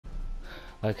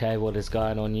Okay, what is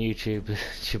going on YouTube?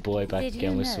 It's your boy back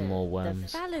again with some more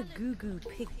worms.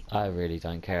 I really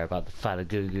don't care about the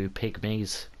Falagugu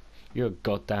pygmies. You're a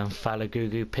goddamn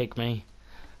Falagugu pygmy.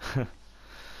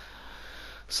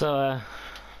 So,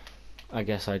 I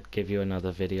guess I'd give you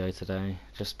another video today,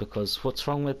 just because what's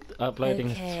wrong with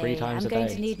uploading 3 times a day? I'm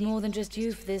going to need more than just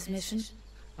you for this mission.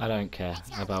 I don't care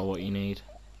about what you need,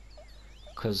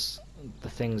 because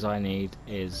the things I need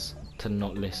is to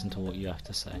not listen to what you have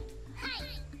to say.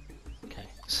 Okay,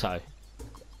 so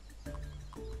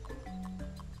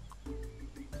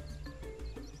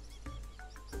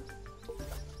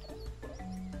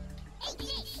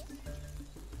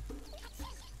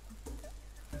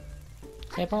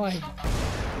hey boy.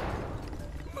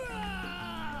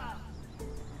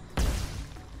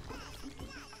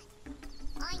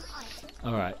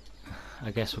 Alright, I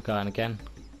guess we're going again.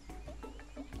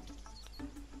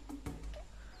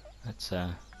 Let's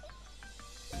head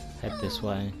this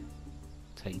way.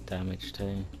 Take damage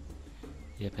too.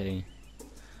 Yippee.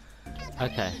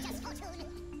 Okay.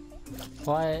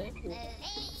 Why?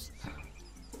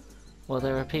 Well,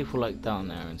 there are people like down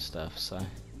there and stuff, so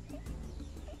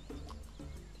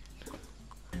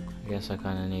I guess I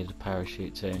kind of need a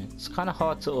parachute too. It's kind of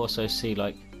hard to also see,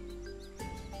 like,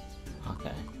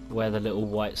 okay, where the little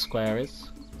white square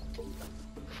is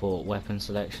for weapon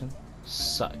selection.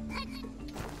 So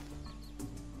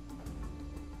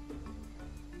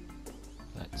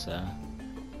let's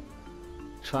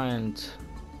try and...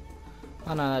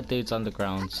 oh no, that dude's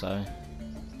underground, so...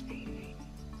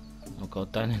 oh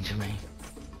god, don't injure me.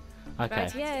 Okay.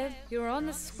 Right, yeah, you're on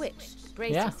the switch.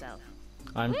 Brace yourself.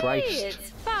 I'm braced. It's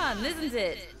fun, isn't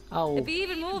it? Oh, it'd be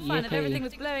even more fun if everything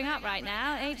was blowing up right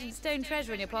now. Ancient stone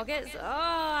treasure in your pockets. Oh,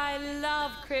 I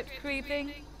love crypt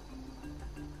creeping.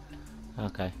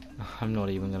 Okay, I'm not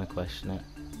even gonna question it.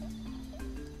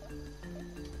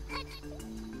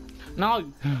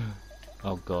 No!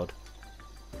 Oh god.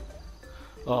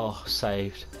 Oh,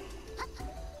 saved.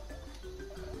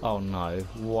 Oh no,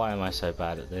 why am I so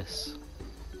bad at this?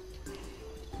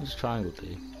 What does triangle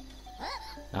do?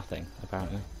 Nothing,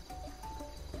 apparently.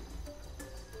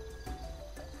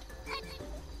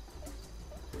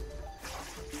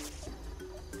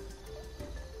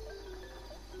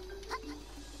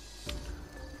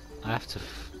 I have to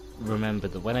remember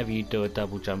that whenever you do a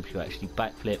double jump, you actually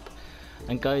backflip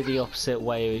and go the opposite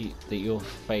way that you're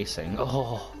facing.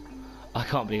 Oh, I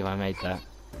can't believe I made that.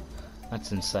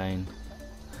 That's insane.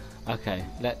 Okay,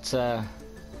 let's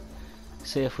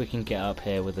see if we can get up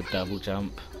here with a double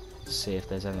jump. See if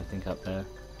there's anything up there.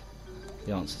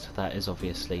 The answer to that is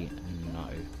obviously no.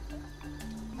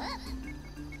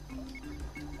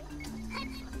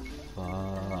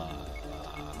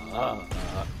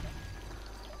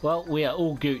 Well, we are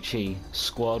all Gucci,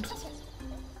 squad.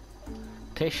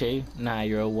 Tissue? Nah,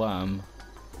 you're a worm.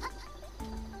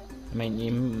 I mean,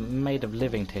 you're made of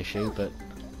living tissue, but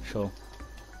sure.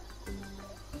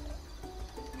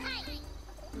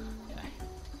 Okay.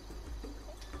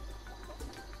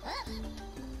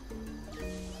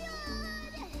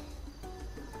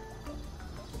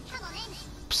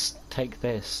 Psst, take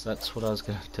this. That's what I was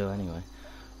going to do anyway.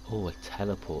 Oh, a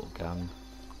teleport gun.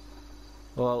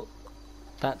 Well,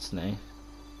 that's new.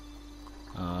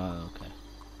 Oh, okay.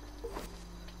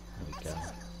 There we go.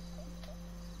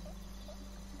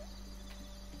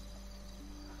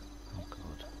 Oh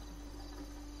god.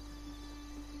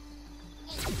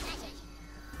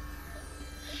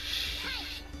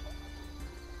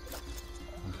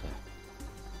 Okay.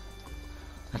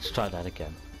 Let's try that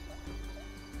again.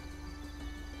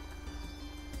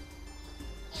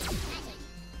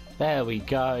 There we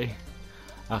go.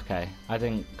 Okay, I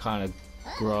didn't kind of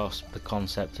grasp the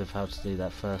concept of how to do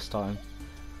that first time,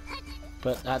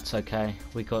 but that's okay.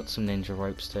 We got some ninja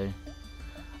ropes too.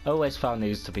 I always found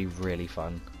these to be really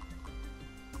fun.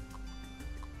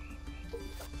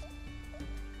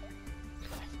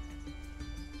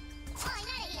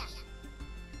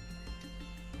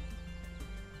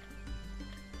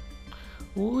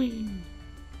 Whee!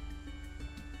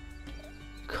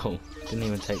 Cool. Didn't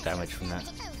even take damage from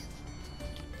that.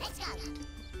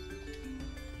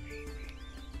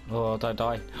 Oh, don't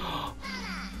die. Oh,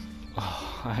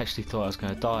 I actually thought I was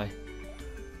going to die.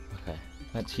 Okay,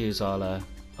 let's use our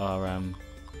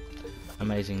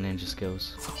amazing ninja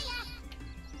skills.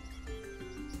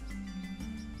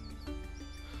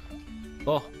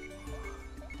 Oh!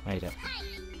 Made it.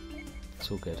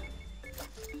 It's all good.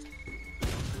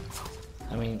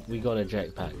 I mean, we got a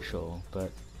jetpack, sure, but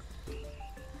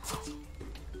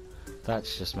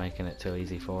that's just making it too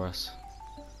easy for us.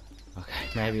 Okay,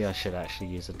 maybe I should actually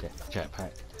use a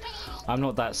jetpack. I'm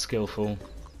not that skillful.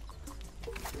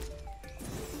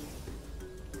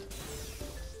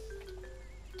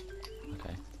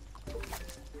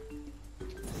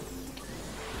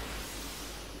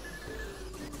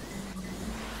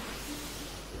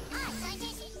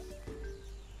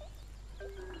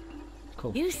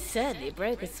 Cool. You certainly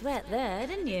broke a sweat there,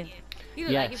 didn't you? You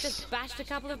look like you've Yes. just bashed a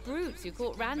couple of brutes you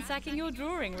caught ransacking your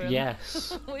drawing room.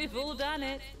 Yes. We've all done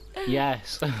it.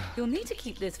 Yes. You'll need to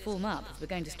keep this form up if we're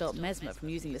going to stop Mesmer from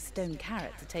using the stone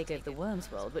carrot to take over the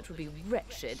worm's world, which would be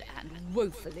wretched and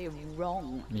woefully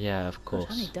wrong. Yeah, of How many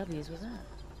course. W's was that?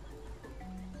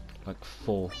 Like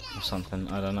 4 or something.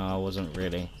 I don't know. I wasn't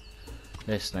really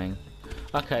listening.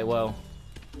 Okay, well,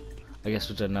 I guess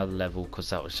we'll do another level because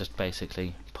that was just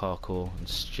basically parkour and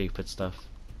stupid stuff.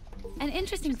 An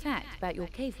interesting fact about your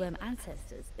caveworm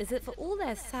ancestors is that for all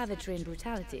their savagery and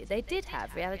brutality, they did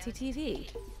have reality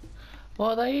TV.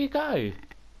 Well, there you go.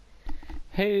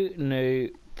 Who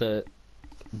knew that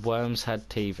worms had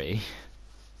TV?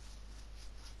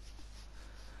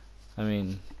 I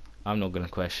mean, I'm not going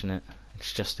to question it.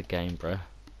 It's just a game, bro.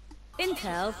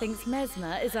 Intel thinks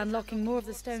Mesmer is unlocking more of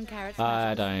the stone carrot's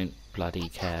I don't bloody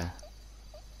care.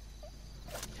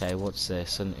 Okay, what's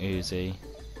this? An Uzi.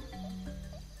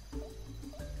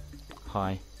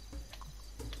 Hi.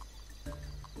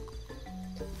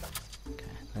 Okay,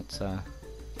 let's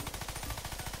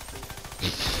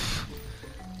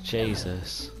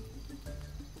Jesus.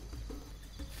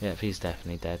 Yep, he's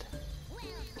definitely dead.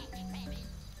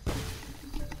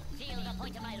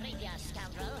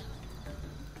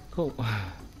 Cool.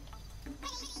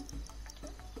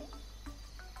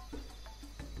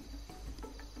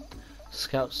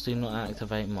 Scouts do not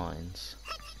activate mines.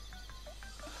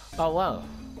 Oh wow.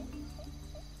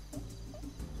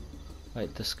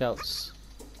 Wait, the scouts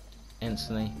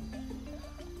instantly.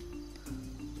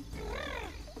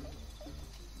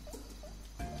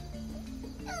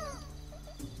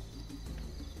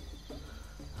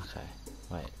 Okay,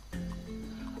 wait.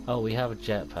 Oh, we have a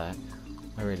jetpack.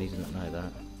 I really didn't know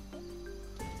that.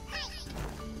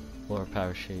 Or a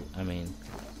parachute. I mean,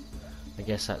 I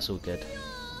guess that's all good.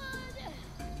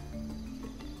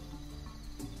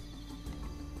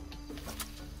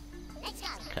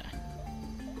 Okay.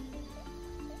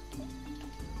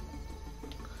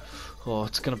 Oh,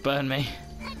 it's gonna burn me.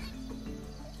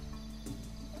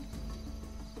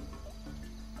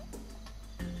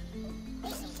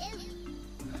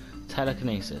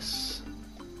 Telekinesis.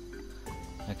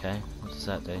 Okay, what does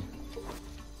that do?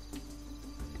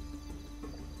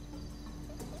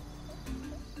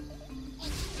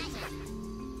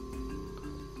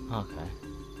 Okay.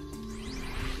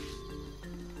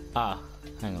 Ah,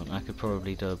 hang on, I could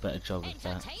probably do a better job of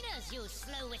that.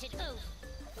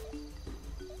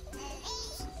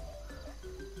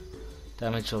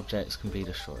 Damaged objects can be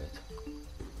destroyed.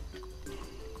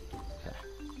 Okay.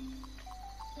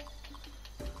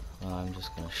 Well, I'm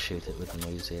just going to shoot it with an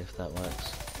Uzi if that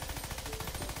works.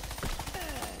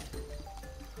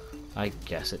 I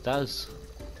guess it does.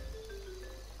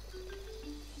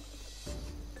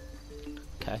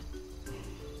 Okay.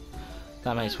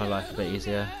 That makes my life a bit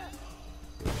easier.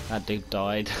 That dude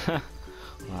died.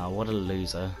 Wow, what a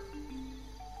loser.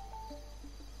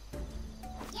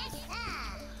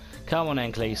 Come on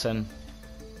in, Cleason.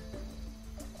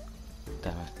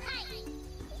 Damn it.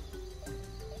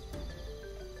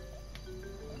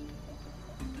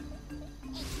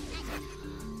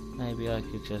 Maybe I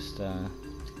could just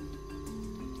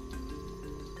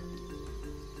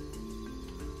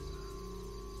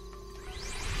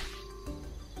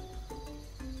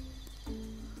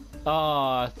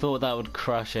Oh, I thought that would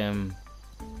crush him.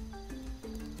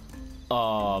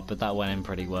 Oh, but that went in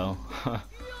pretty well.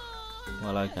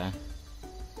 Well, okay.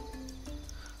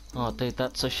 Oh, dude,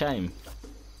 that's a shame.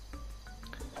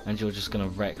 And you're just gonna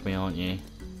wreck me, aren't you?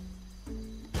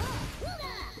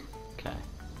 Okay.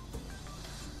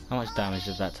 How much damage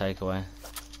did that take away?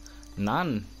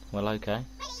 None. Well, okay.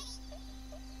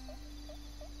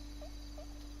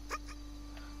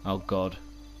 Oh god.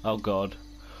 Oh god.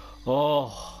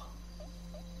 Oh.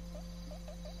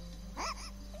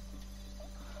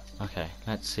 Okay,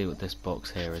 let's see what this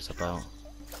box here is about.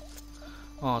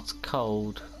 Oh, it's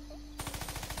cold.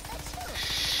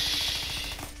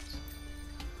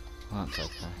 Oh, that's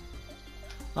okay.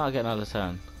 Oh, I'll get another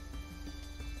turn.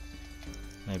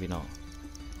 Maybe not.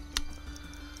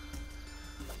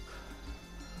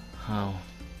 Oh,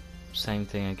 same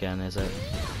thing again, is it?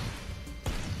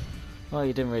 Well,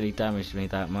 you didn't really damage me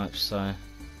that much, so I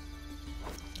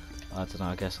don't know,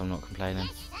 I guess I'm not complaining.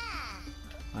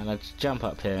 Right, let's jump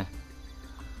up here.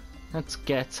 Let's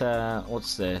get,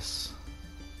 what's this?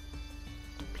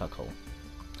 Plug hole.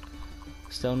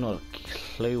 Still not a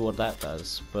clue what that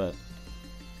does, but...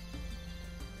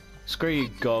 Screw you,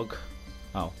 Gog.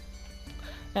 Oh.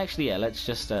 Actually, yeah, let's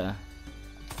just, there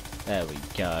we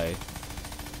go.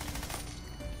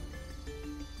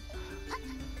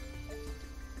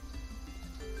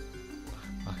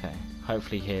 Okay,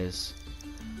 hopefully he's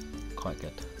quite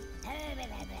good.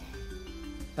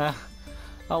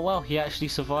 Oh well, he actually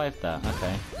survived that.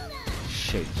 Okay.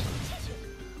 Shoot.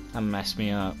 That messed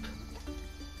me up.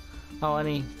 Oh, and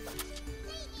he...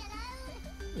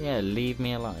 Yeah, leave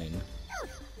me alone.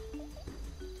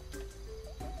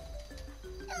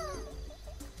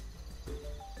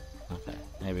 Okay,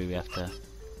 maybe we have to...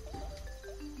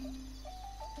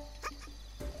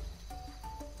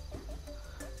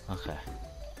 Okay.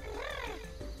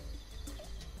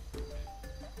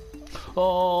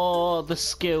 Oh, the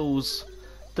skills!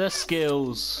 The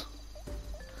skills!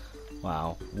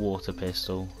 Wow, water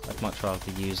pistol. I'd much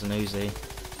rather use an Uzi.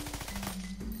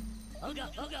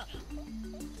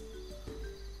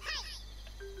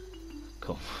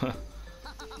 Cool.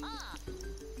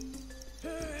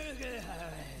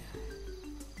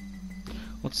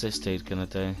 What's this dude gonna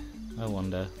do? I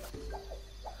wonder.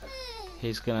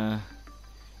 He's gonna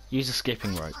use a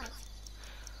skipping rope.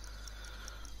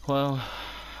 Well,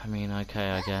 I mean,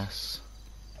 okay, I guess.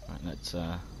 Right, let's,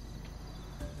 I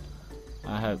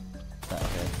hope that'll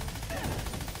hit.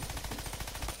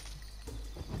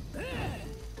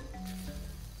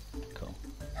 Cool.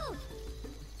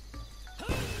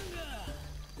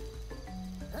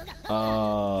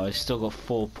 Oh, he's still got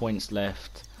 4 points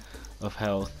left of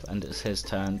health, and it's his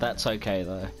turn. That's okay,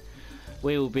 though.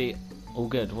 We will be all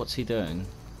good. What's he doing?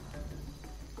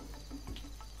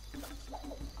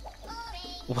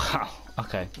 Wow.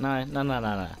 Okay. No.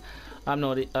 I'm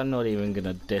not even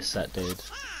gonna diss that dude.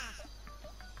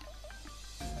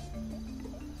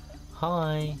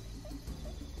 Hi.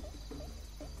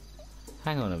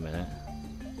 Hang on a minute.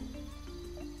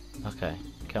 Okay.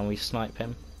 Can we snipe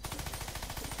him?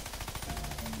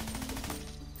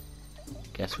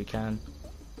 Guess we can.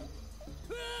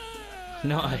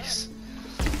 Nice.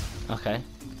 Okay.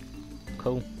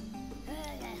 Cool.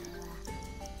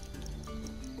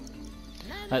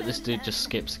 Like, this dude just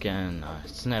skips again. No,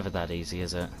 it's never that easy,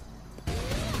 is it?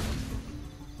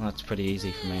 Well, that's pretty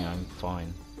easy for me. I'm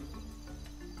fine.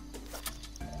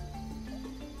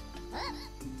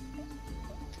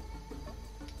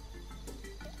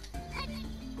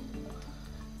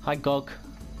 Hi, Gog.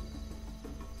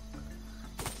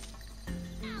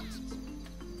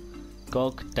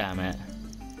 Gog, damn it.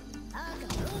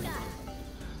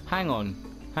 Hang on.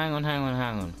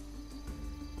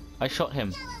 I shot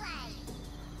him.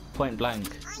 Point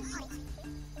blank.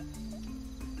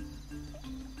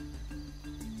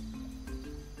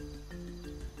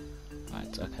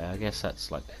 Right, okay, I guess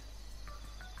that's like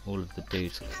all of the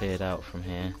dudes cleared out from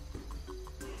here.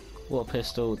 Water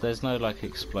pistol, there's no like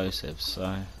explosives,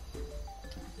 so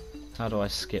how do I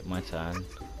skip my turn?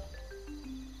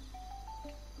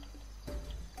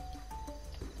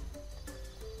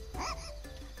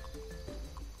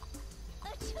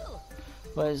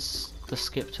 Where's the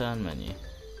skip turn menu?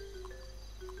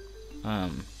 I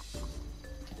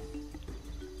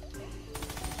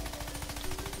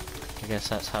guess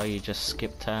that's how you just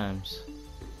skip turns.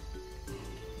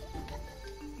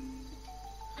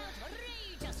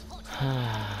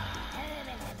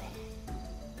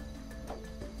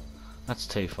 That's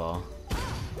too far.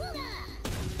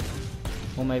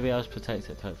 Or maybe I was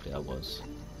protected, hopefully I was.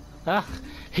 Ah!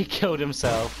 He killed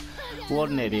himself! What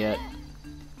an idiot.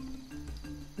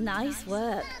 Nice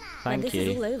work. Thank when this you.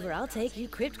 is all over, I'll take you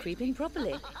crypt creeping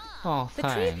properly. Oh, The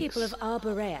thanks. tree people of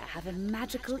Arborea have a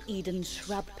magical Eden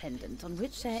shrub pendant on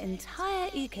which their entire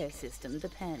ecosystem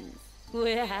depends.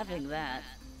 We're having that.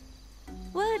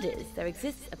 Word is, there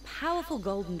exists a powerful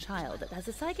golden child that has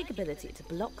a psychic ability to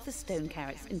block the stone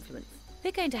carrot's influence.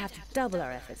 We're going to have to double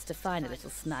our efforts to find a little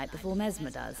snipe before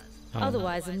Mesmer does. Oh.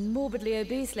 Otherwise, a morbidly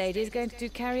obese lady is going to do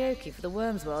karaoke for the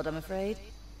worms world, I'm afraid.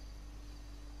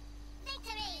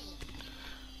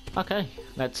 Okay,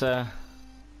 let's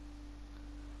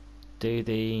do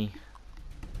the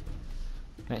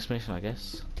next mission, I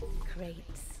guess.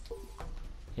 Crates.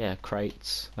 Yeah,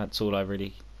 crates. That's all I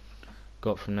really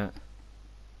got from that.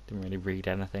 Didn't really read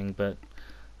anything, but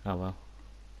oh well.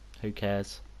 Who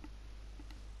cares?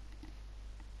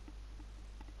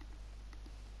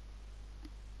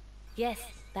 Yes,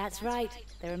 that's right.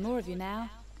 There are more of you now.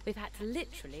 We've had to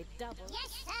literally double.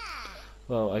 Yes, sir.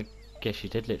 Well, I guess you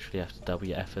did literally have to double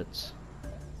your efforts.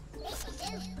 Yes, we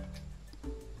do.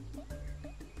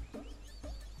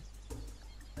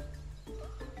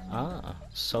 Ah,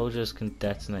 soldiers can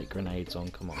detonate grenades on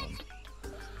command.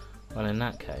 Well, in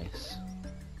that case...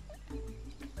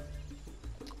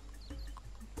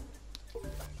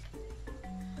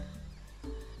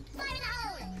 Fire in the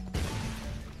hole.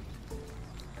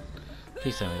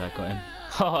 Please tell me that got him.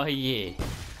 Oh yeah!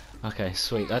 Okay,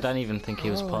 sweet. I don't even think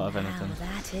he was part of anything. Wow,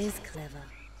 that is clever.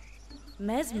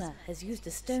 Mesmer has used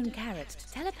a stone carrot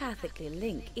to telepathically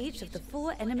link each of the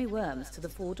 4 enemy worms to the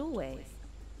 4 doorways.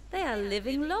 They are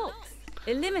living locks.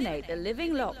 Eliminate the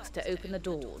living locks to open the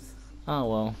doors. Oh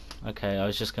well, okay, I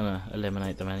was just gonna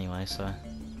eliminate them anyway, so...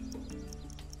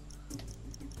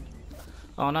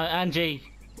 Oh no, Angie!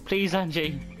 Please,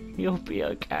 Angie! You'll be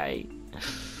okay.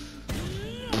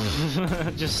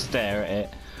 Just stare at it.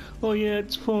 Oh yeah,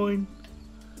 it's fine.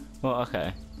 Well,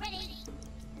 okay. Ready.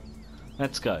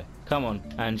 Let's go. Come on,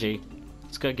 Angie.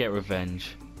 Let's go get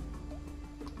revenge.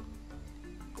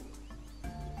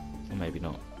 Or maybe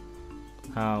not.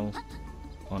 How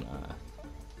on earth?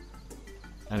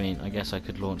 I mean, I guess I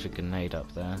could launch a grenade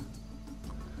up there.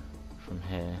 From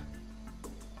here.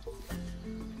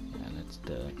 Yeah, let's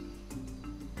do it.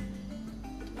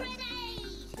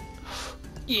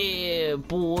 Yeah,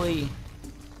 boy!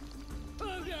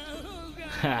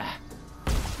 Ha!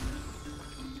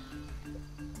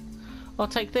 I'll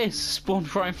take this!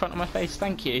 Spawned right in front of my face,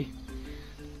 thank you!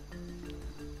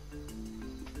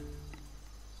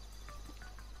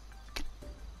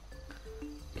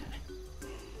 Okay.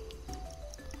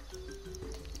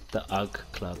 The UGG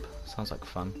Club. Sounds like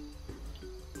fun.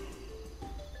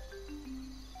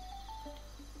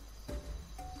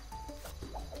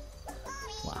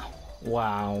 Wow.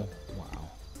 Wow. Wow.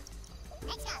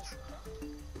 Let's go.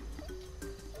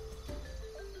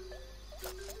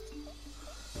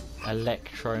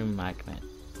 Electromagnet.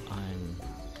 I'm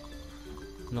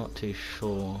not too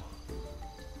sure.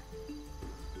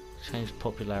 Change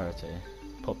popularity.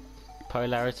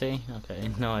 Polarity? Okay,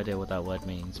 no idea what that word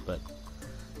means, but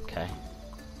okay.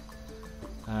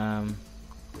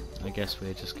 I guess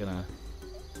we're just gonna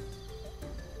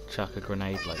chuck a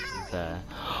grenade like there.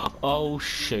 Oh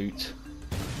shoot!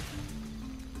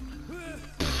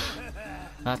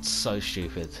 That's so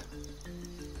stupid.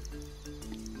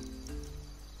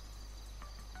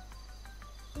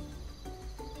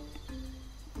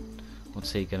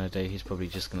 What's he gonna do? He's probably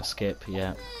just gonna skip,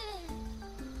 yeah.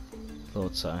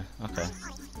 Thought so. Okay.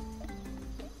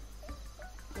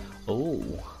 Oh,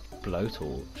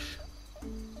 blowtorch.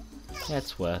 Yeah,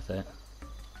 it's worth it.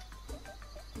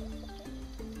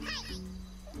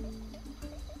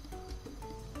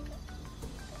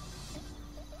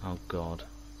 Oh god.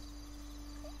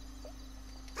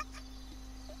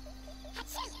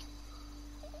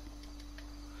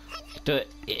 Do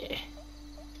it. Yeah.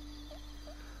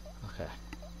 Okay.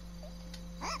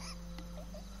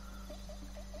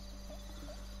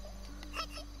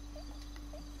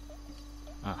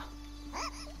 Ah.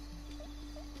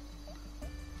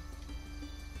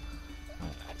 I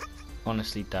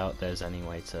honestly doubt there's any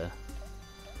way to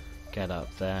get up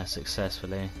there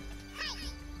successfully.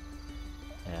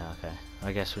 Yeah, okay.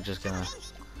 I guess we're just gonna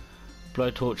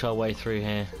blowtorch our way through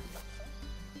here.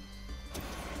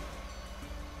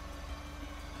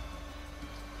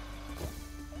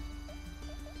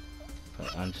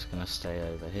 But I'm just gonna stay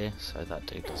over here so that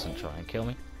dude doesn't try and kill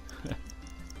me.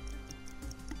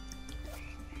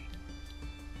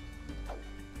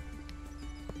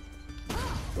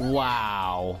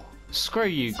 Wow. Screw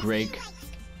you, Greg.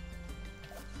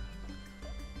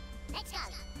 Let's go.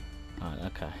 Right,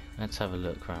 okay. Let's have a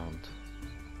look round.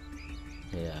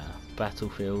 Yeah,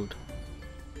 battlefield.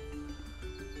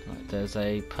 Right, there's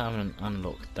a permanent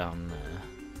unlock down there.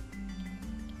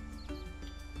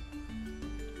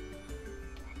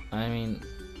 I mean,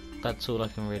 that's all I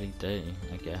can really do,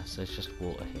 I guess. There's just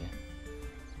water here.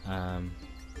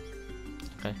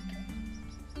 Okay.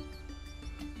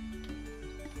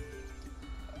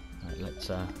 Right, let's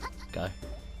go.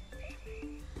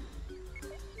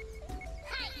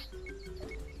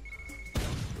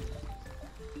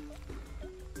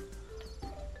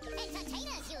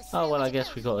 Oh well, I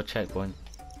guess we got a checkpoint.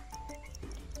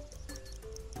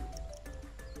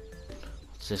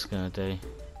 What's this gonna do?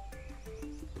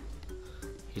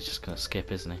 He's just gonna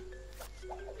skip, isn't he?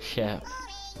 Yeah.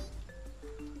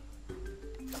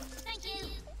 Thank you.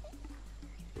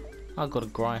 I got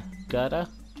a girder.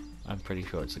 I'm pretty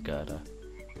sure it's a girder.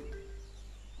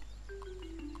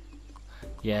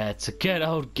 Yeah, it's a good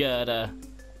old girder.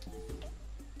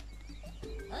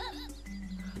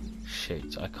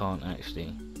 Shoot, I can't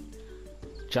actually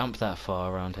jump that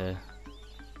far around here.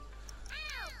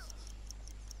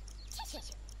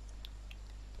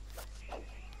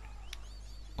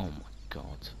 Oh my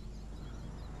god.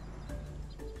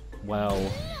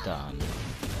 Well done.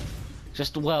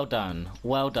 Just well done.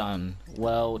 Well done.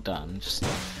 Well done.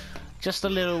 Just a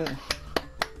little.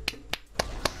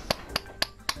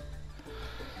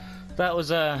 That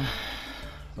was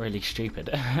really stupid.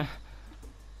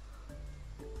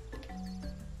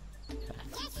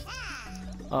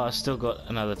 Oh, I still got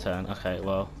another turn. Okay,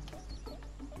 well.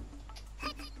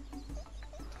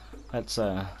 Let's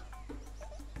I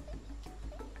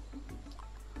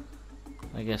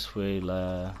guess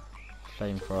we'll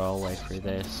flame for our way through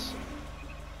this.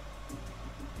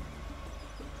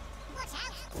 Watch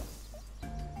out!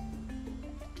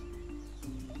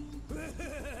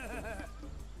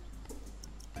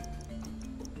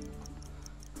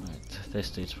 Right, this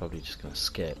dude's probably just gonna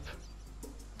skip.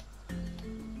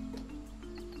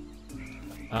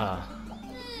 Ah.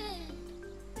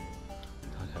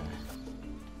 Okay.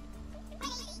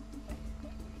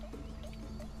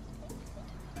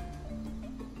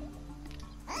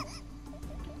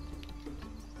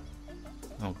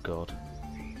 Oh god.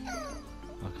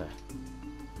 Okay.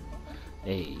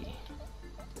 Hey.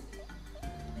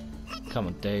 Come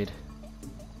on, dude.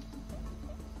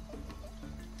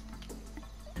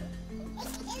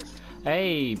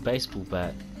 Hey, baseball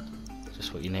bat.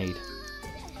 Just what you need.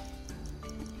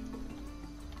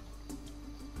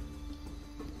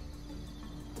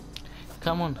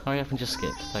 Come on, hurry up and just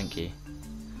skip. Thank you.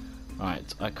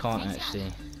 Right, I can't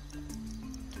actually.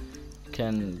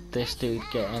 Can this dude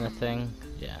get anything?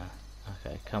 Yeah.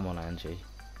 Okay, come on, Angie.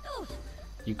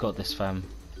 You got this, fam.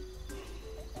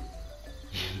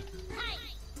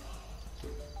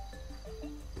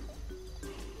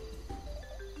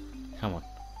 Come on.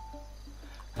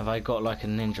 Have I got like a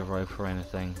ninja rope or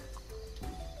anything?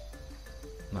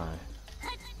 No.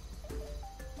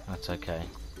 That's okay.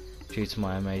 Due to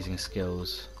my amazing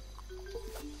skills,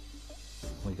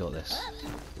 we got this.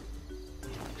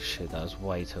 Shit, that was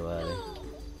way too early.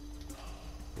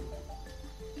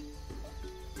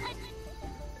 Right.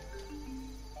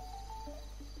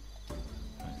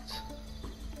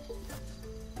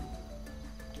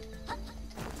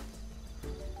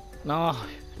 No,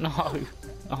 no,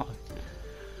 no.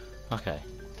 Okay.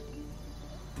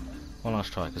 One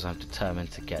last try because I'm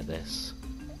determined to get this.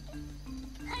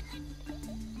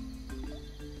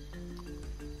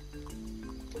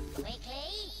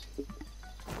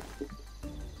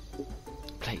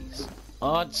 Please.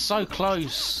 Oh, it's so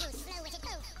close. Slow as it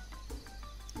goes.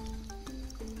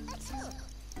 Let's go.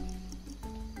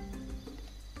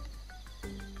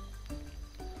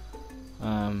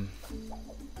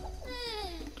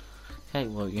 Okay,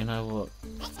 well, you know what?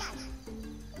 Let's go.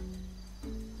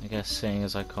 I guess seeing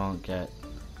as I can't get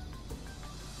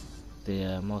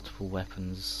the multiple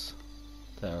weapons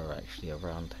that are actually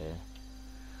around here,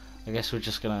 I guess we're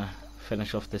just gonna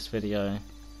finish off this video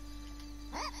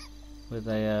with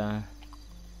a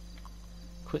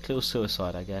quick little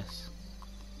suicide, I guess.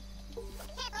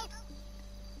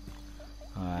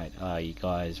 Alright, are you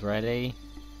guys ready?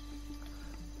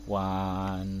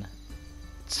 1,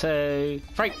 2,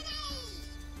 3!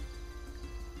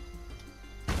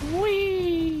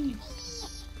 Whee!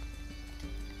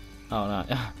 Oh no.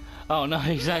 Oh no,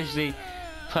 he's actually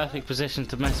perfect position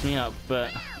to mess me up,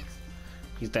 but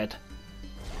he's dead.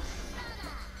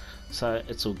 So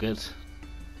it's all good.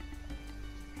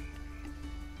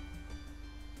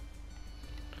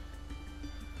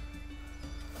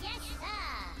 Yes, sir.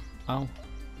 Oh,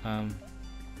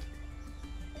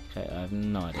 okay, I have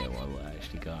no idea why we're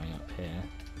actually going up here.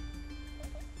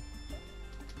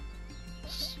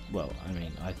 Well, I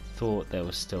mean, I thought there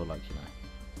was still, like, you know,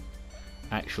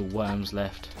 actual worms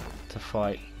left to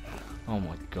fight. Oh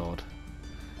my god.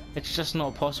 It's just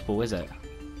not possible, is it?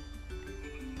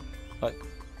 Like,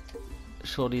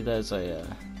 surely there's a...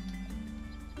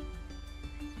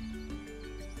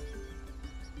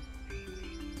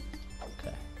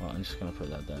 Okay, well, I'm just gonna put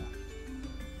that there.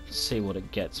 See what it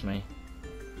gets me.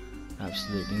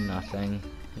 Absolutely nothing.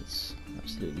 It's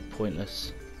absolutely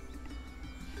pointless.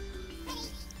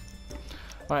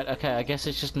 Right, okay, I guess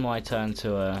it's just my turn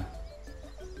to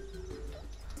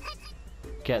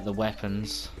get the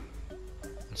weapons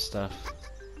and stuff.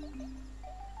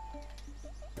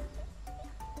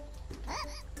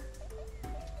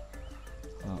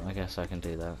 Well, I guess I can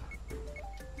do that.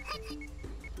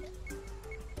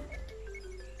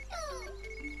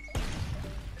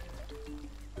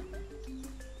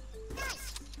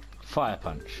 Fire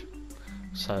punch.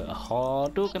 So a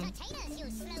Hadouken. Potatoes, you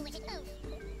slow as it goes.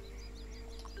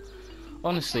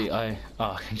 Honestly, I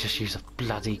can just use a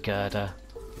bloody girder.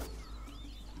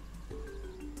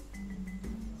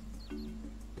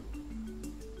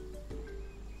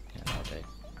 Yeah, that'll do.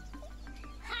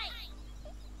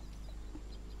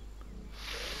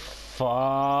 Fuck!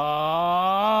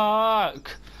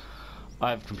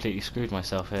 I've completely screwed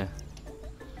myself here.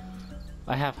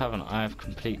 I have, haven't I? I've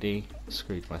completely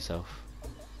screwed myself.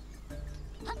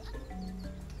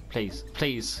 Please,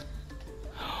 please.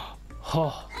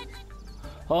 Oh.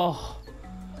 Oh,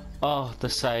 oh, the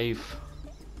save.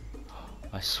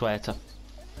 I swear to...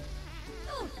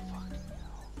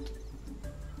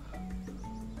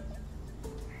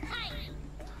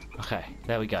 Okay,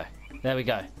 there we go. There we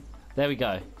go. There we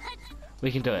go. We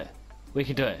can do it. We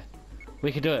can do it.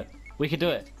 We can do it. We can do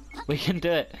it. We can do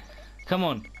it. Come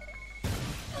on.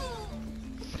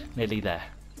 Nearly there.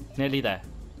 Nearly there.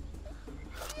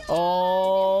 Oh,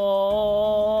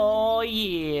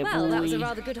 yeah, Well, boy. that was a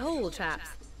rather good haul, chaps.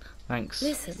 Thanks.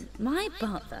 Listen, my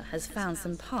butler has found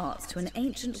some parts to an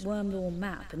ancient Wormlore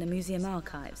map in the museum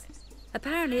archives.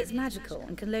 Apparently it's magical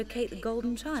and can locate the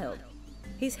Golden Child.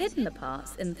 He's hidden the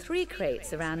parts in 3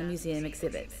 crates around the museum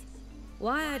exhibits.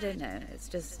 Why, I don't know. It's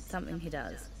just something he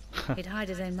does. He'd hide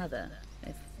his own mother,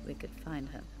 if we could find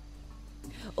her.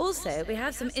 Also, we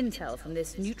have some intel from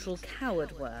this neutral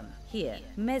coward worm. Here,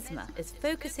 Mesmer is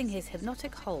focusing his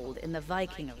hypnotic hold in the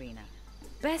Viking arena.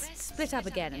 Best split up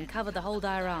again and cover the whole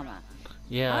diorama.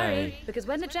 Yeah. Hurry, because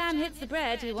when the jam hits the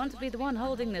bread, we want to be the one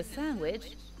holding the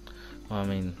sandwich. Well, I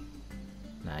mean,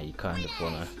 nah, you kind of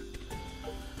want to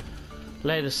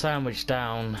lay the sandwich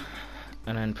down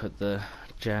and then put the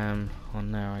jam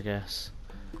on there, I guess.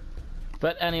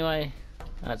 But anyway,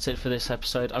 that's it for this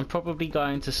episode. I'm probably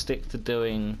going to stick to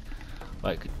doing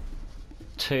like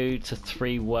 2 to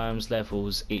 3 worms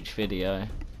levels each video.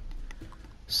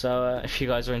 So if you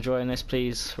guys are enjoying this,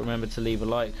 please remember to leave a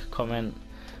like, comment,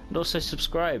 and also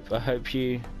subscribe. I hope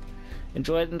you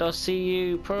enjoyed, and I'll see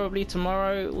you probably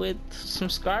tomorrow with some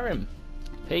Skyrim.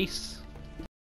 Peace.